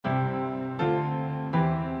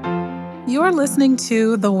You are listening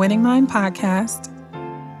to the Winning Mind Podcast.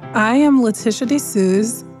 I am Letitia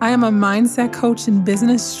D'Souza. I am a mindset coach and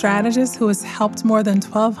business strategist who has helped more than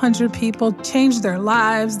 1,200 people change their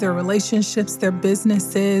lives, their relationships, their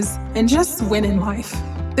businesses, and just win in life.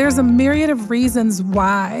 There's a myriad of reasons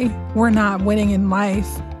why we're not winning in life.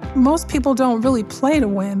 Most people don't really play to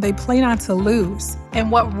win, they play not to lose.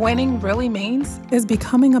 And what winning really means is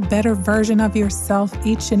becoming a better version of yourself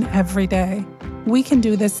each and every day. We can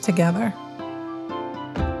do this together.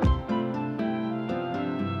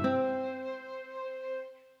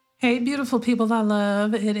 Hey, beautiful people I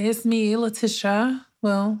love. It is me, Letitia.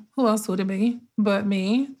 Well, who else would it be but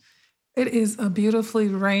me? It is a beautifully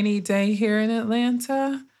rainy day here in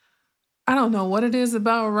Atlanta. I don't know what it is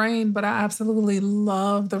about rain, but I absolutely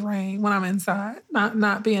love the rain when I'm inside.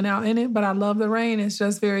 Not being out in it, but I love the rain. It's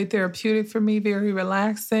just very therapeutic for me, very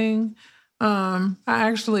relaxing. I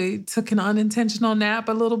actually took an unintentional nap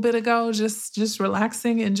a little bit ago, just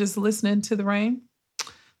relaxing and just listening to the rain.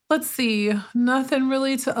 Let's see, nothing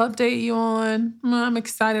really to update you on. I'm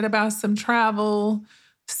excited about some travel,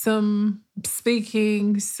 some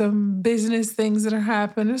speaking, some business things that are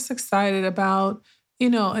happening. Just excited about,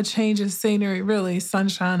 a change of scenery, really,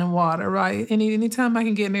 sunshine and water, right? Anytime I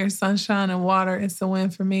can get near sunshine and water, it's a win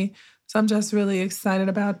for me. So I'm just really excited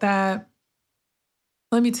about that.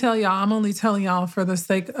 Let me tell y'all, I'm only telling y'all for the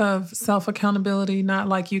sake of self-accountability, not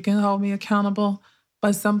like you can hold me accountable,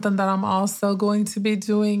 but something that I'm also going to be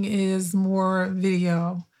doing is more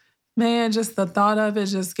video. Man, just the thought of it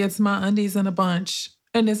just gets my undies in a bunch.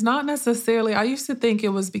 And it's not necessarily, I used to think it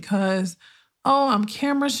was because, I'm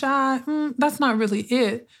camera shy. That's not really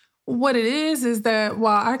it. What it is that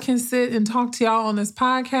while I can sit and talk to y'all on this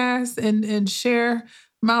podcast and share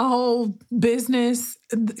my whole business,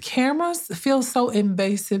 the cameras feel so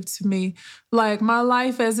invasive to me. Like my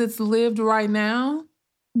life as it's lived right now,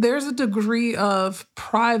 there's a degree of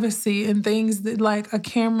privacy and things that like a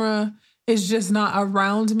camera is just not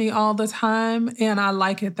around me all the time. And I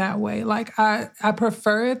like it that way. Like I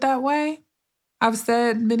prefer it that way. I've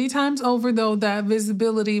said many times over, though, that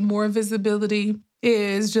more visibility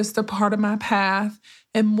is just a part of my path.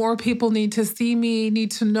 And more people need to see me, need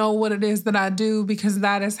to know what it is that I do, because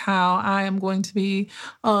that is how I am going to be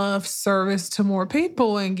of service to more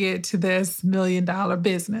people and get to this $1 million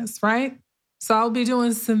business, right? So I'll be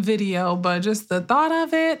doing some video, but just the thought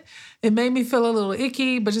of it made me feel a little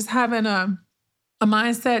icky, but just having a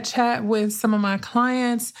mindset chat with some of my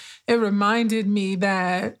clients, it reminded me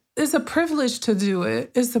that it's a privilege to do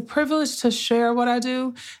it. It's a privilege to share what I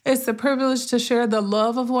do. It's a privilege to share the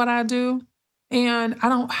love of what I do. And I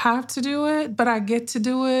don't have to do it, but I get to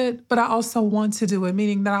do it. But I also want to do it,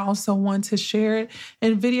 meaning that I also want to share it.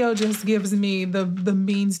 And video just gives me the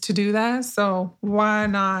means to do that. So why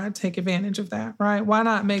not take advantage of that, right? Why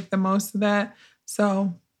not make the most of that?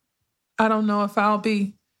 So I don't know if I'll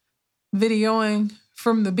be videoing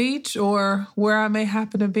from the beach or where I may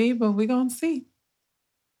happen to be, but we're going to see.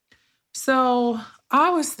 So I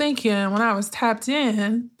was thinking when I was tapped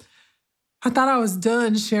in, I thought I was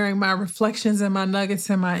done sharing my reflections and my nuggets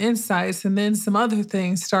and my insights. And then some other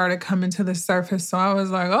things started coming to the surface. So I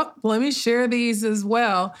was like, let me share these as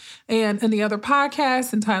well. And in the other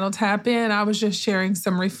podcast entitled Tap In, I was just sharing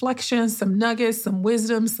some reflections, some nuggets, some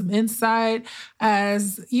wisdom, some insight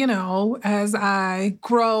as I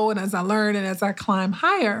grow and as I learn and as I climb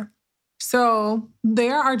higher. So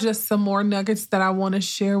there are just some more nuggets that I want to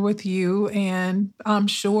share with you, and I'm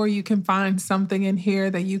sure you can find something in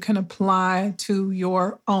here that you can apply to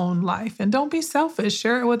your own life. And don't be selfish.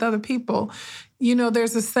 Share it with other people.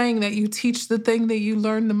 There's a saying that you teach the thing that you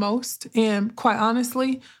learn the most. And quite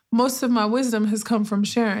honestly, most of my wisdom has come from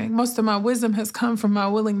sharing. Most of my wisdom has come from my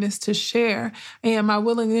willingness to share and my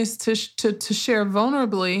willingness to share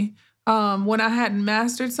vulnerably when I hadn't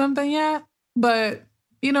mastered something yet. But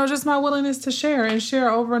just my willingness to share and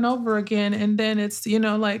share over and over again. And then it's,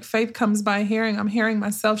 like faith comes by hearing. I'm hearing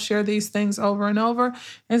myself share these things over and over.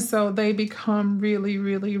 And so they become really,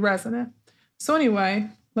 really resonant. So anyway,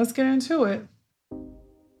 let's get into it.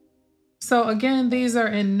 So again, these are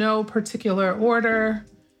in no particular order.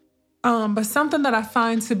 But something that I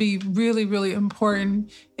find to be really, really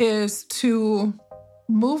important is to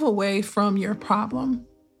move away from your problem.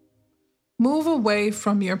 Move away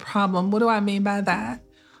from your problem. What do I mean by that?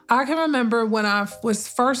 I can remember when I was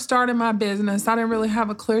first starting my business, I didn't really have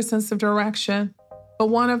a clear sense of direction. But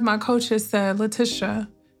one of my coaches said, Letitia,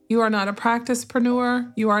 you are not a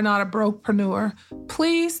practicepreneur. You are not a brokepreneur.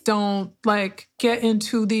 Please don't get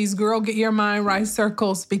into these girl, get your mind right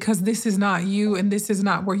circles, because this is not you and this is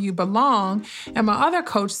not where you belong. And my other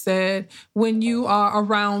coach said, when you are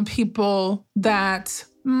around people that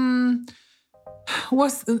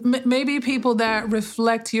Maybe people that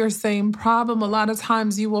reflect your same problem. A lot of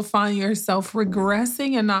times you will find yourself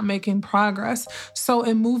regressing and not making progress. So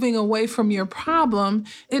in moving away from your problem,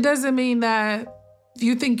 it doesn't mean that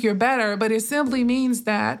you think you're better, but it simply means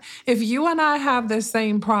that if you and I have the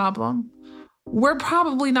same problem, we're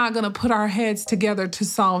probably not going to put our heads together to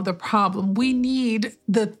solve the problem. We need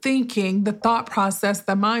the thinking, the thought process,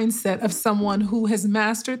 the mindset of someone who has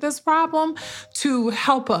mastered this problem to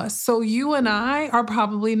help us. So you and I are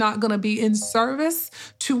probably not going to be in service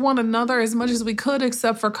to one another as much as we could,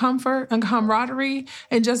 except for comfort and camaraderie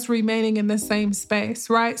and just remaining in the same space,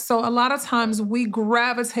 right? So a lot of times we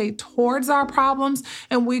gravitate towards our problems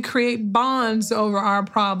and we create bonds over our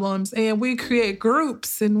problems and we create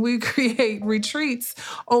groups and we create retreats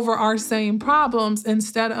over our same problems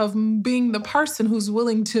instead of being the person who's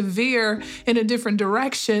willing to veer in a different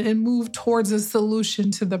direction and move towards a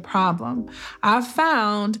solution to the problem. I've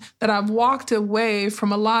found that I've walked away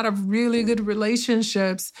from a lot of really good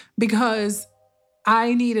relationships because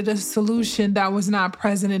I needed a solution that was not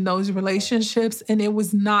present in those relationships, and it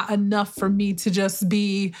was not enough for me to just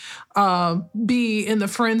be in the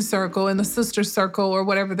friend circle, in the sister circle, or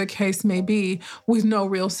whatever the case may be, with no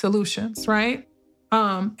real solutions, right?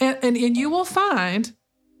 And you will find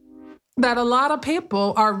that a lot of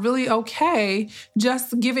people are really okay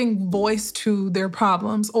just giving voice to their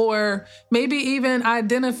problems, or maybe even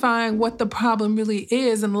identifying what the problem really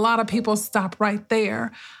is. And a lot of people stop right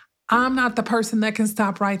there. I'm not the person that can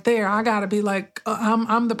stop right there. I gotta be like,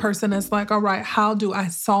 I'm the person that's like, all right, how do I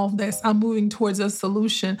solve this? I'm moving towards a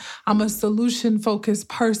solution. I'm a solution-focused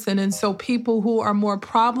person. And so people who are more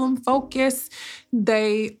problem-focused,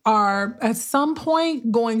 they are at some point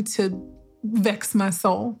going to vex my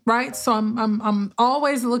soul, right? So I'm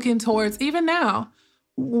always looking towards, even now,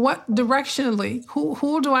 what directionally,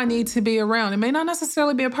 who do I need to be around? It may not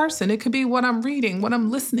necessarily be a person. It could be what I'm reading, what I'm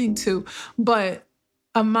listening to, but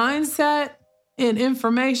a mindset and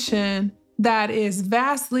information that is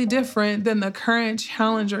vastly different than the current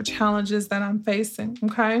challenge or challenges that I'm facing,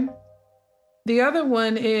 okay? The other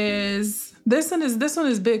one is, this one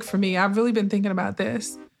is big for me. I've really been thinking about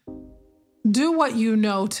this. Do what you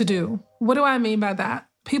know to do. What do I mean by that?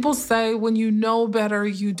 People say when you know better,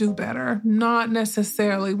 you do better. Not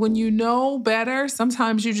necessarily. When you know better,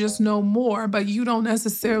 sometimes you just know more, but you don't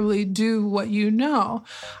necessarily do what you know.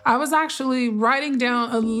 I was actually writing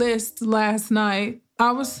down a list last night.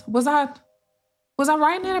 Was I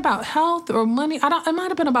writing it about health or money? It might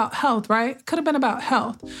have been about health, right? Could have been about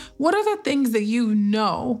health. What are the things that you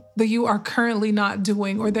know that you are currently not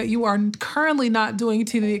doing, or that you are currently not doing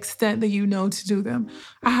to the extent that you know to do them?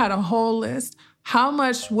 I had a whole list. How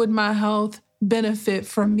much would my health benefit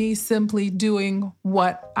from me simply doing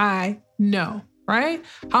what I know, right?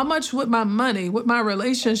 How much would my money, with my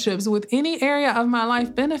relationships, with any area of my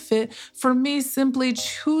life benefit from me simply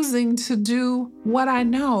choosing to do what I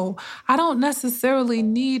know? I don't necessarily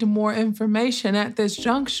need more information at this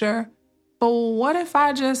juncture. But what if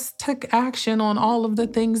I just took action on all of the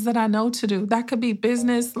things that I know to do? That could be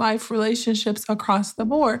business, life, relationships across the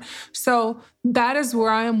board. So that is where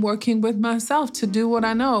I am working with myself to do what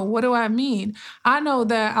I know. What do I mean? I know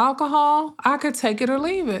that alcohol, I could take it or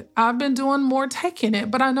leave it. I've been doing more taking it,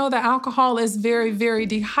 but I know that alcohol is very, very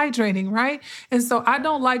dehydrating, right? And so I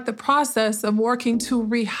don't like the process of working to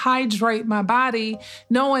rehydrate my body,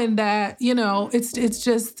 knowing that, it's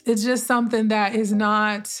just something that is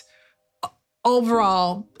not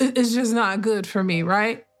overall, it's just not good for me,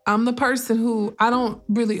 right? I'm the person who, I don't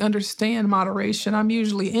really understand moderation. I'm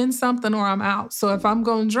usually in something or I'm out. So if I'm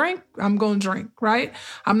going to drink, I'm going to drink, right?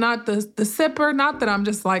 I'm not the sipper, not that I'm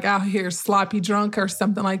just like out here sloppy drunk or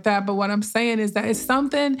something like that. But what I'm saying is that it's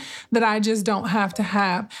something that I just don't have to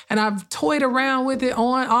have. And I've toyed around with it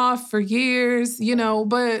on, off for years,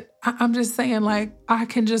 but I'm just saying, like, I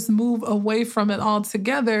can just move away from it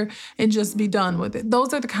altogether and just be done with it.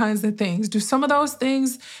 Those are the kinds of things. Do some of those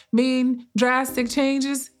things mean drastic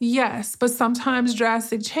changes? Yes, but sometimes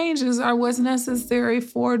drastic changes are what's necessary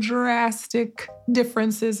for drastic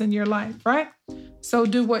differences in your life, right? So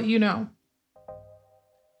do what you know.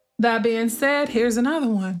 That being said, here's another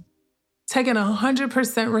one. Taking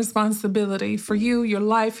 100% responsibility for you, your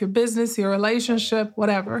life, your business, your relationship,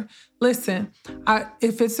 whatever. Listen,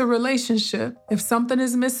 if it's a relationship, if something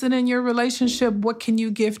is missing in your relationship, what can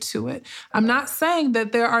you give to it? I'm not saying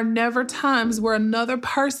that there are never times where another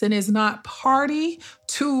person is not party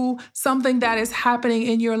to something that is happening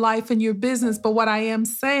in your life and your business. But what I am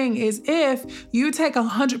saying is if you take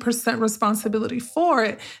 100% responsibility for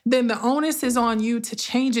it, then the onus is on you to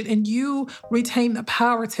change it, and you retain the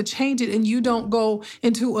power to change it, and you don't go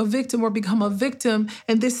into a victim or become a victim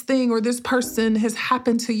and this thing or this person has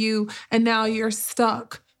happened to you and now you're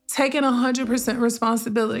stuck. Taking 100%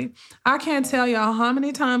 responsibility. I can't tell y'all how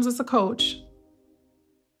many times as a coach,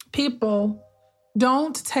 people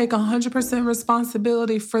don't take 100%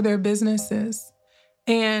 responsibility for their businesses.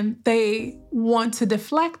 And they want to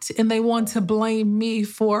deflect and they want to blame me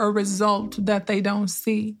for a result that they don't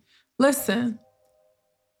see. Listen,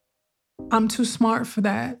 I'm too smart for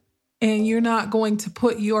that. And you're not going to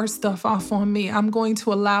put your stuff off on me. I'm going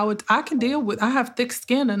to allow it. I have thick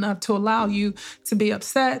skin enough to allow you to be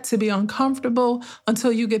upset, to be uncomfortable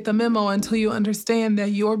until you get the memo, until you understand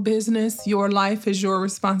that your business, your life is your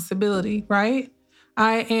responsibility, right?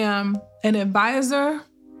 I am an advisor.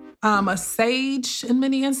 I'm a sage in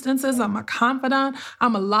many instances. I'm a confidant.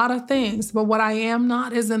 I'm a lot of things. But what I am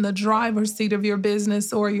not is in the driver's seat of your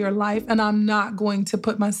business or your life. And I'm not going to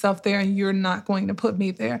put myself there and you're not going to put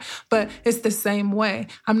me there. But it's the same way.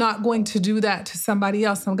 I'm not going to do that to somebody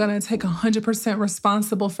else. I'm going to take 100%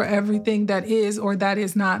 responsible for everything that is or that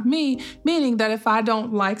is not me, meaning that if I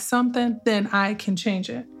don't like something, then I can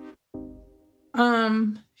change it.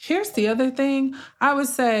 Here's the other thing. I would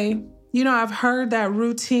say, I've heard that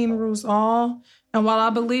routine rules all. And while I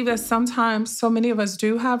believe that sometimes so many of us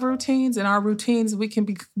do have routines, and our routines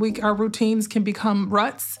can become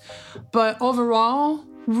ruts, but overall,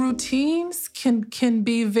 routines can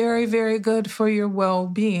be very, very good for your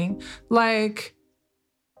well-being. Like,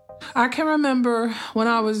 I can remember when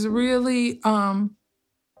I was really, I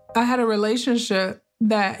had a relationship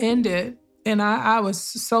that ended, and I was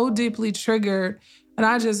so deeply triggered, and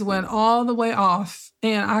I just went all the way off.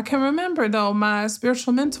 And I can remember, though, my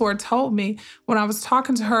spiritual mentor told me when I was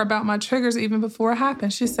talking to her about my triggers even before it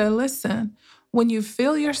happened, she said, listen, when you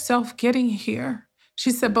feel yourself getting here, she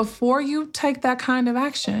said, before you take that kind of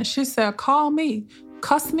action, she said, call me.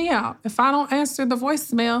 Cuss me out. If I don't answer the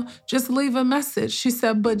voicemail, just leave a message. She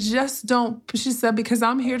said, but just don't, she said, because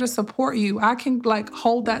I'm here to support you. I can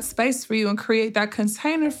hold that space for you and create that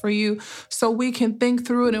container for you so we can think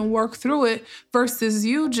through it and work through it versus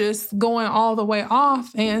you just going all the way off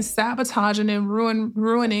and sabotaging and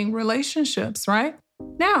ruining relationships, right?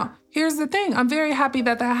 Now, here's the thing. I'm very happy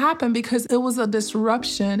that happened because it was a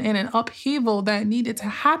disruption and an upheaval that needed to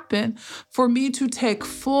happen for me to take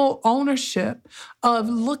full ownership of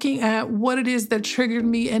looking at what it is that triggered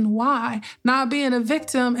me and why, not being a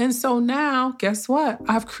victim. And so now, guess what?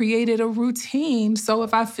 I've created a routine. So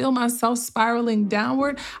if I feel myself spiraling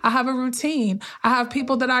downward, I have a routine. I have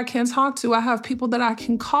people that I can talk to. I have people that I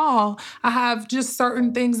can call. I have just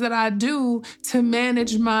certain things that I do to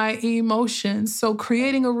manage my emotions. So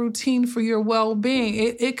creating a routine for your well-being,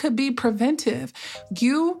 it could be preventive.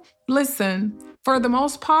 Listen, for the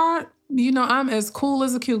most part, I'm as cool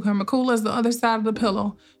as a cucumber, cool as the other side of the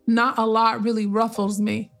pillow. Not a lot really ruffles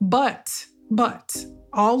me, but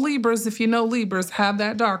all Libras, if you know Libras, have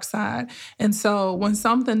that dark side. And so when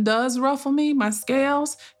something does ruffle me, my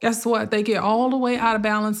scales, guess what? They get all the way out of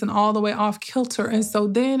balance and all the way off kilter. And so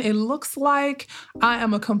then it looks like I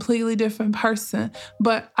am a completely different person,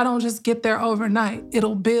 but I don't just get there overnight.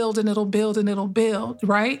 It'll build and it'll build and it'll build,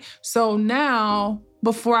 right? So now,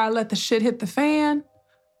 before I let the shit hit the fan,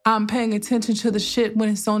 I'm paying attention to the shit when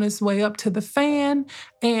it's on its way up to the fan,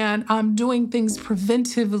 and I'm doing things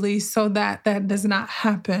preventively so that does not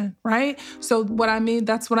happen, right? So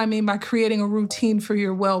that's what I mean by creating a routine for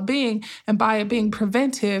your well-being. And by it being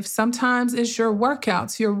preventive, sometimes it's your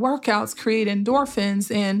workouts. Your workouts create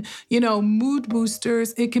endorphins and, mood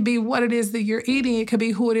boosters. It could be what it is that you're eating. It could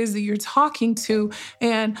be who it is that you're talking to.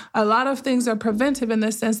 And a lot of things are preventive in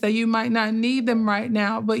the sense that you might not need them right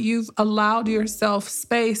now, but you've allowed yourself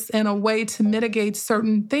space and a way to mitigate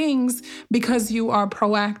certain things because you are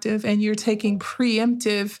proactive and you're taking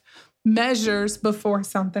preemptive measures before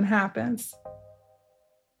something happens.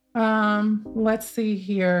 Let's see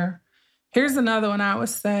here. Here's another one I would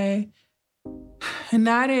say, and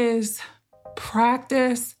that is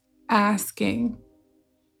practice asking.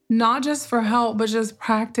 Not just for help, but just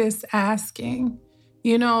practice asking.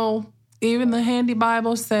 Even the Handy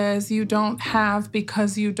Bible says you don't have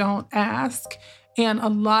because you don't ask. And a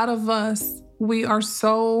lot of us, we are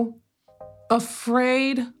so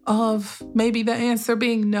afraid of maybe the answer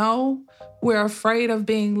being no, we're afraid of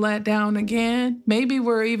being let down again. Maybe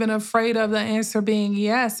we're even afraid of the answer being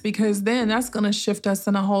yes, because then that's going to shift us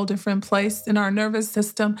in a whole different place in our nervous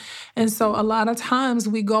system. And so a lot of times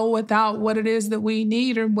we go without what it is that we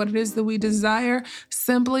need or what it is that we desire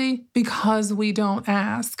simply because we don't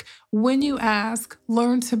ask. When you ask,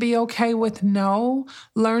 learn to be okay with no.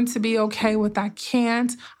 Learn to be okay with I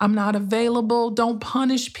can't, I'm not available. Don't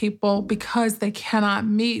punish people because they cannot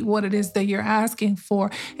meet what it is that you're asking for.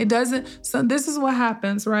 It doesn't. So this is what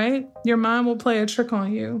happens, right? Your mind will play a trick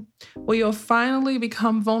on you. Well, you'll finally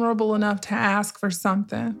become vulnerable enough to ask for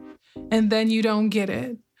something, and then you don't get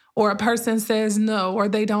it. Or a person says no, or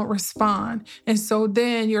they don't respond. And so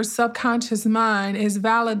then your subconscious mind is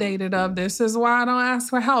validated of this is why I don't ask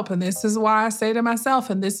for help. And this is why I say to myself,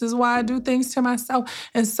 and this is why I do things to myself.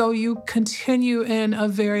 And so you continue in a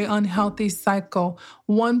very unhealthy cycle.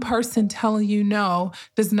 One person telling you no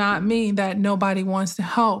does not mean that nobody wants to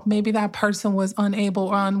help. Maybe that person was unable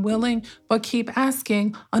or unwilling, but keep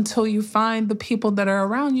asking until you find the people that are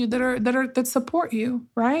around you that support you,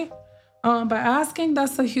 right? By asking,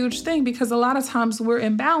 that's a huge thing, because a lot of times we're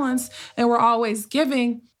imbalanced and we're always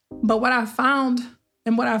giving. But what I found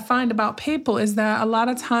and what I find about people is that a lot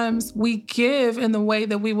of times we give in the way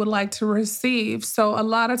that we would like to receive. So a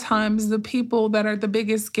lot of times the people that are the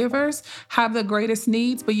biggest givers have the greatest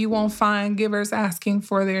needs, but you won't find givers asking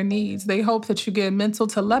for their needs. They hope that you get mental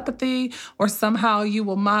telepathy or somehow you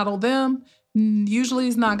will model them. Usually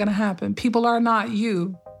it's not going to happen. People are not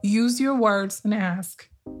you. Use your words and ask.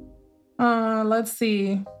 Let's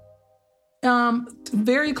see.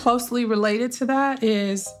 Very closely related to that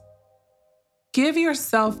is give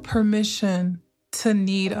yourself permission to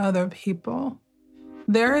need other people.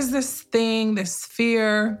 There is this thing, this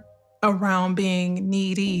fear around being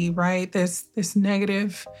needy, right? This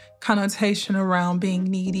negative connotation around being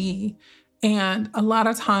needy. And a lot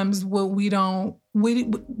of times the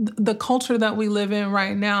culture that we live in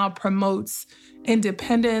right now promotes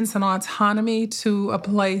independence and autonomy to a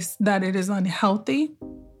place that it is unhealthy.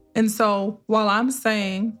 And so while I'm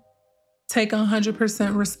saying take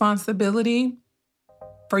 100% responsibility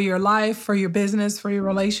for your life, for your business, for your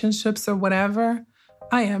relationships or whatever,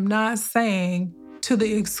 I am not saying to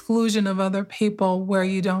the exclusion of other people where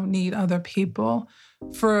you don't need other people.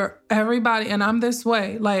 For everybody, and I'm this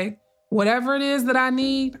way, like whatever it is that I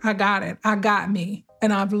need, I got it. I got me.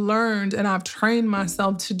 And I've learned and I've trained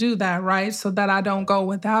myself to do that, right? So that I don't go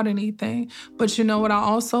without anything. But you know what I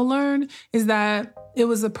also learned is that it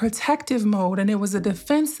was a protective mode and it was a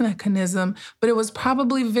defense mechanism, but it was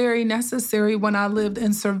probably very necessary when I lived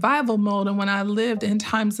in survival mode and when I lived in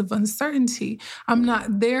times of uncertainty. I'm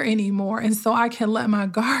not there anymore. And so I can let my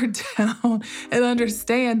guard down and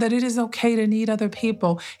understand that it is okay to need other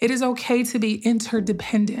people. It is okay to be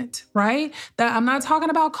interdependent, right? That I'm not talking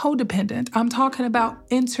about codependent. I'm talking about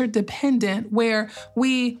interdependent, where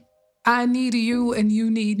I need you and you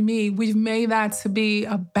need me. We've made that to be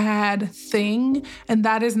a bad thing, and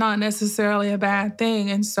that is not necessarily a bad thing.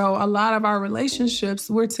 And so a lot of our relationships,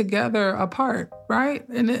 we're together apart, right?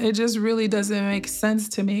 And it just really doesn't make sense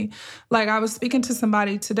to me. Like I was speaking to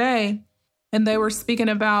somebody today and they were speaking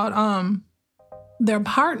about their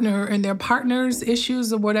partner and their partner's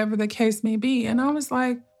issues or whatever the case may be. And I was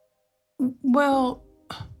like, well,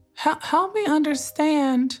 help me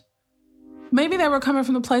understand. Maybe they were coming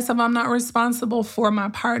from the place of I'm not responsible for my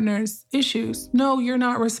partner's issues. No, you're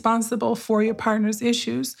not responsible for your partner's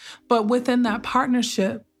issues. But within that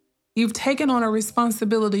partnership, you've taken on a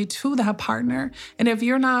responsibility to that partner. And if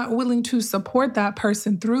you're not willing to support that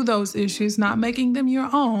person through those issues, not making them your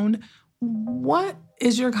own, what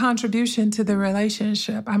is your contribution to the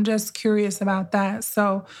relationship? I'm just curious about that.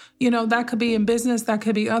 So, that could be in business, that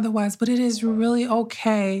could be otherwise, but it is really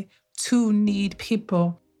okay to need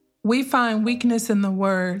people. We find weakness in the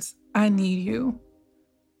words, I need you.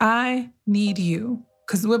 I need you.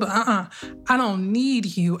 Because I don't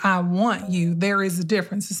need you. I want you. There is a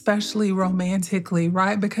difference, especially romantically,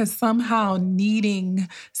 right? Because somehow needing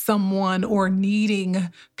someone or needing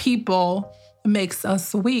people makes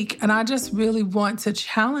us weak. And I just really want to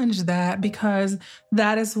challenge that, because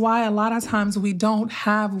that is why a lot of times we don't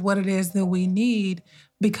have what it is that we need,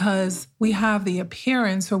 because we have the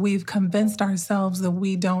appearance or we've convinced ourselves that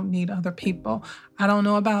we don't need other people. I don't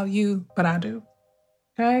know about you, but I do.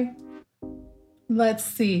 Okay? Let's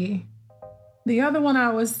see. The other one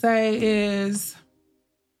I would say is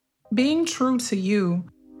being true to you.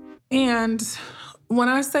 And when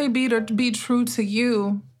I say be true to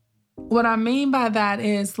you, what I mean by that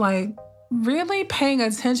is like really paying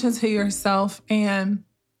attention to yourself and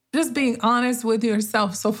just being honest with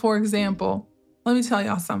yourself. So for example, let me tell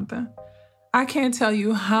y'all something. I can't tell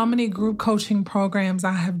you how many group coaching programs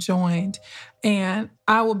I have joined, and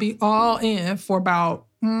I will be all in for about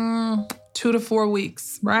 2 to 4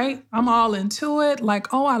 weeks, right? I'm all into it.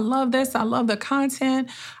 Like, oh, I love this. I love the content.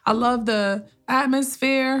 I love the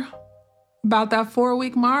atmosphere. About that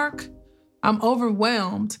 4-week mark, I'm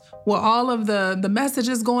overwhelmed with all of the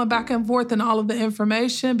messages going back and forth and all of the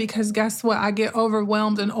information, because guess what? I get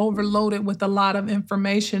overwhelmed and overloaded with a lot of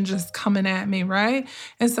information just coming at me, right?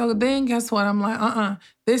 And so then guess what? I'm like,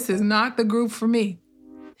 this is not the group for me.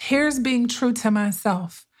 Here's being true to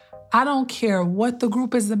myself. I don't care what the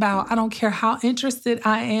group is about. I don't care how interested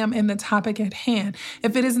I am in the topic at hand.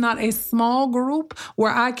 If it is not a small group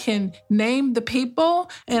where I can name the people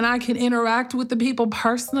and I can interact with the people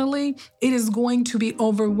personally, it is going to be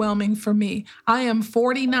overwhelming for me. I am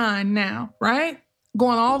 49 now, right?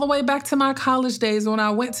 Going all the way back to my college days when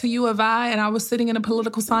I went to U of I and I was sitting in a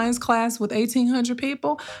political science class with 1,800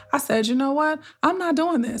 people, I said, you know what? I'm not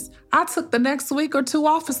doing this. I took the next week or two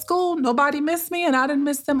off of school. Nobody missed me and I didn't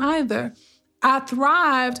miss them either. I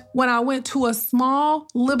thrived when I went to a small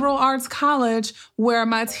liberal arts college where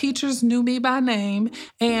my teachers knew me by name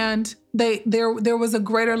and there was a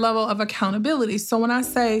greater level of accountability. So when I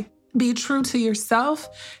say be true to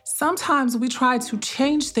yourself, sometimes we try to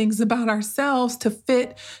change things about ourselves to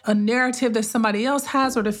fit a narrative that somebody else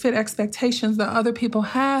has or to fit expectations that other people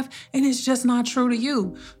have, and it's just not true to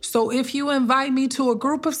you. So if you invite me to a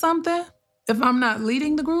group of something, if I'm not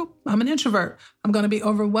leading the group, I'm an introvert. I'm going to be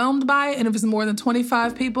overwhelmed by it, and if it's more than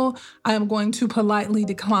 25 people, I am going to politely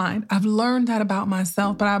decline. I've learned that about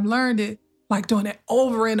myself, but I've learned it like doing it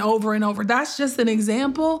over and over and over. That's just an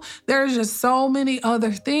example. There's just so many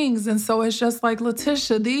other things. And so it's just like,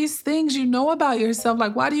 Letitia, these things you know about yourself,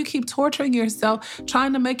 like, why do you keep torturing yourself,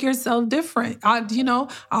 trying to make yourself different? I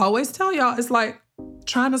always tell y'all, it's like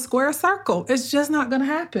trying to square a circle. It's just not going to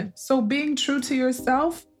happen. So being true to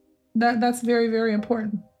yourself, that's very, very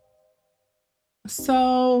important.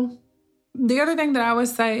 So the other thing that I would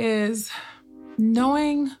say is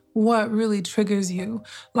knowing what really triggers you,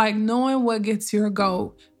 like knowing what gets your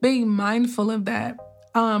goat, being mindful of that.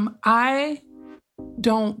 I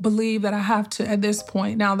don't believe that I have to, at this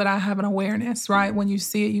point, now that I have an awareness, right? When you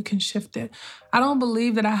see it, you can shift it. I don't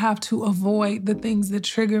believe that I have to avoid the things that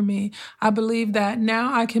trigger me. I believe that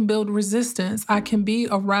now I can build resistance. I can be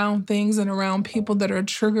around things and around people that are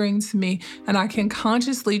triggering to me, and I can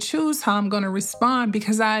consciously choose how I'm going to respond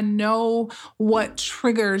because I know what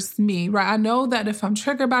triggers me, right? I know that if I'm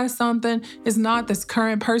triggered by something, it's not this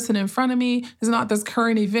current person in front of me, it's not this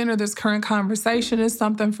current event or this current conversation, it's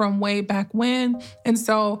something from way back when. And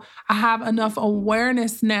so I have enough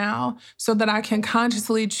awareness now so that I can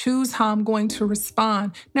consciously choose how I'm going to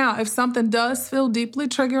respond. Now, if something does feel deeply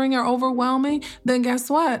triggering or overwhelming, then guess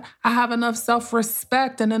what? I have enough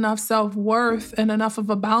self-respect and enough self-worth and enough of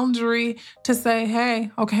a boundary to say,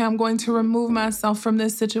 hey, okay, I'm going to remove myself from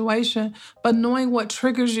this situation. But knowing what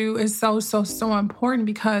triggers you is so important,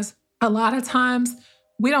 because a lot of times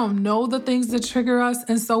we don't know the things that trigger us.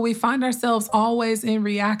 And so we find ourselves always in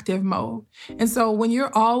reactive mode. And so when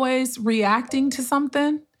you're always reacting to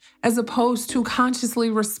something, as opposed to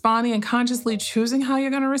consciously responding and consciously choosing how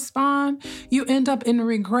you're going to respond, you end up in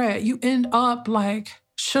regret. You end up like,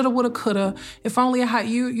 shoulda, woulda, coulda. If only I had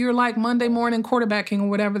you're like Monday morning quarterbacking or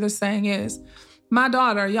whatever the saying is. My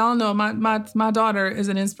daughter, y'all know my daughter is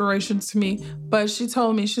an inspiration to me, but she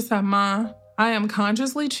told me, she said, Ma, I am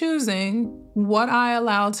consciously choosing what I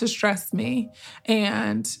allow to stress me.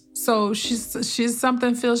 And so she's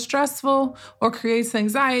something feels stressful or creates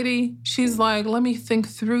anxiety. She's like, let me think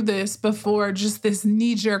through this before just this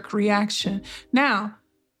knee-jerk reaction. Now,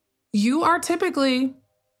 you are typically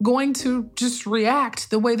going to just react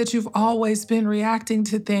the way that you've always been reacting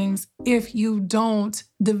to things if you don't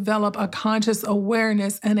develop a conscious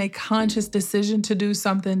awareness and a conscious decision to do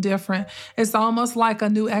something different. It's almost like a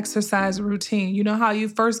new exercise routine. You know how you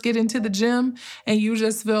first get into the gym and you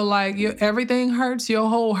just feel like everything hurts, your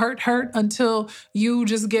whole hurt until you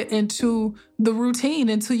just get into the routine,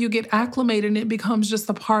 until you get acclimated and it becomes just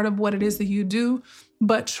a part of what it is that you do.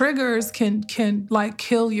 But triggers can like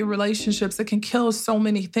kill your relationships. It can kill so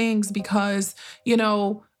many things because,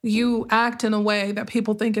 you act in a way that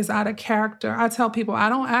people think is out of character. I tell people I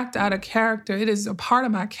don't act out of character. It is a part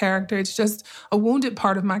of my character. It's just a wounded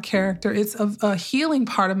part of my character. It's a healing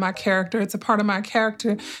part of my character. It's a part of my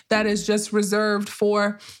character that is just reserved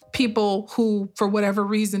for people who, for whatever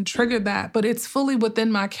reason, triggered that, but it's fully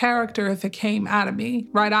within my character if it came out of me,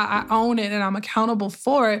 right? I own it and I'm accountable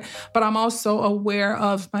for it, but I'm also aware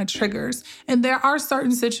of my triggers. And there are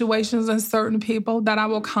certain situations and certain people that I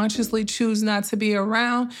will consciously choose not to be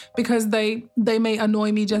around because they may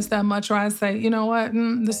annoy me just that much, or I say, you know what,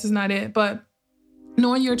 this is not it. But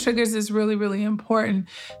knowing your triggers is really, really important.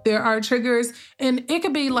 There are triggers, and it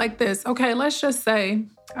could be like this. Okay, let's just say,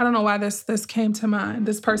 I don't know why this came to mind.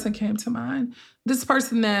 This person came to mind. This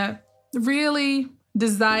person that really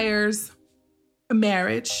desires a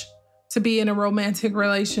marriage, to be in a romantic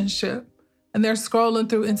relationship. And they're scrolling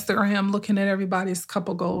through Instagram, looking at everybody's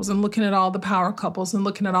couple goals and looking at all the power couples and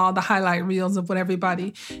looking at all the highlight reels of what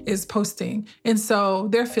everybody is posting. And so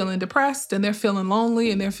they're feeling depressed and they're feeling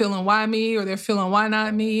lonely and they're feeling why me, or they're feeling why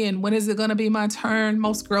not me, and when is it going to be my turn?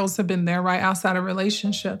 Most girls have been there, right, outside of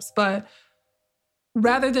relationships. But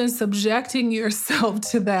rather than subjecting yourself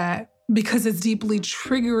to that, because it's deeply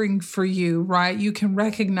triggering for you, right? You can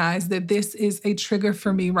recognize that this is a trigger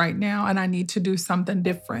for me right now and I need to do something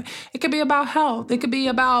different. It could be about health. It could be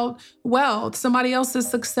about wealth. Somebody else's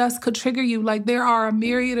success could trigger you. Like, there are a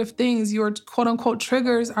myriad of things. Your quote unquote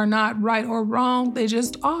triggers are not right or wrong. They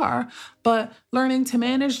just are. But learning to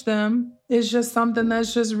manage them is just something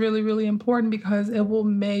that's just really, really important, because it will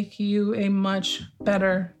make you a much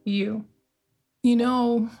better you. You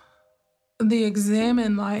know, the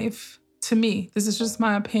examine life, to me, this is just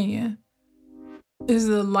my opinion, is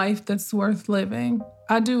the life that's worth living.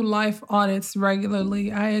 I do life audits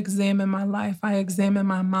regularly. I examine my life. I examine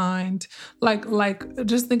my mind. Like,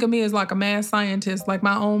 just think of me as like a mad scientist. Like,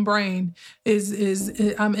 my own brain is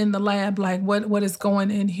I'm in the lab. Like, what is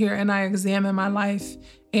going in here? And I examine my life.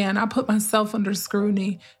 And I put myself under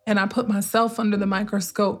scrutiny and I put myself under the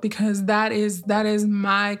microscope, because that is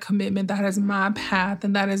my commitment. That is my path.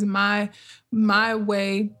 And that is my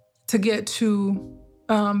way to get to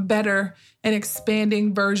better and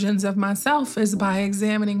expanding versions of myself, is by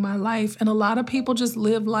examining my life. And a lot of people just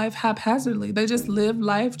live life haphazardly. They just live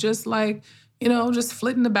life just like, just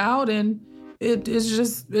flitting about, and it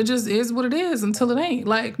just is what it is until it ain't.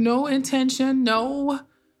 Like, no intention, no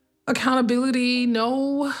accountability,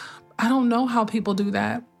 no, I don't know how people do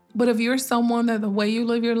that. But if you're someone that the way you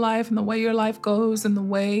live your life and the way your life goes and the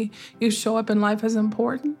way you show up in life is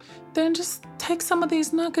important, then just take some of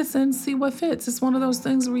these nuggets and see what fits. It's one of those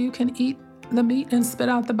things where you can eat the meat and spit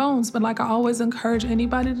out the bones. But like I always encourage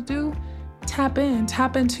anybody to do, tap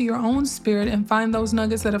into your own spirit and find those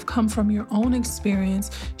nuggets that have come from your own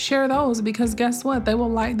experience. Share those, because guess what? They will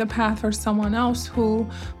light the path for someone else who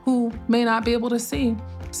may not be able to see.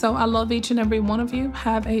 So I love each and every one of you.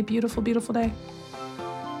 Have a beautiful, beautiful day.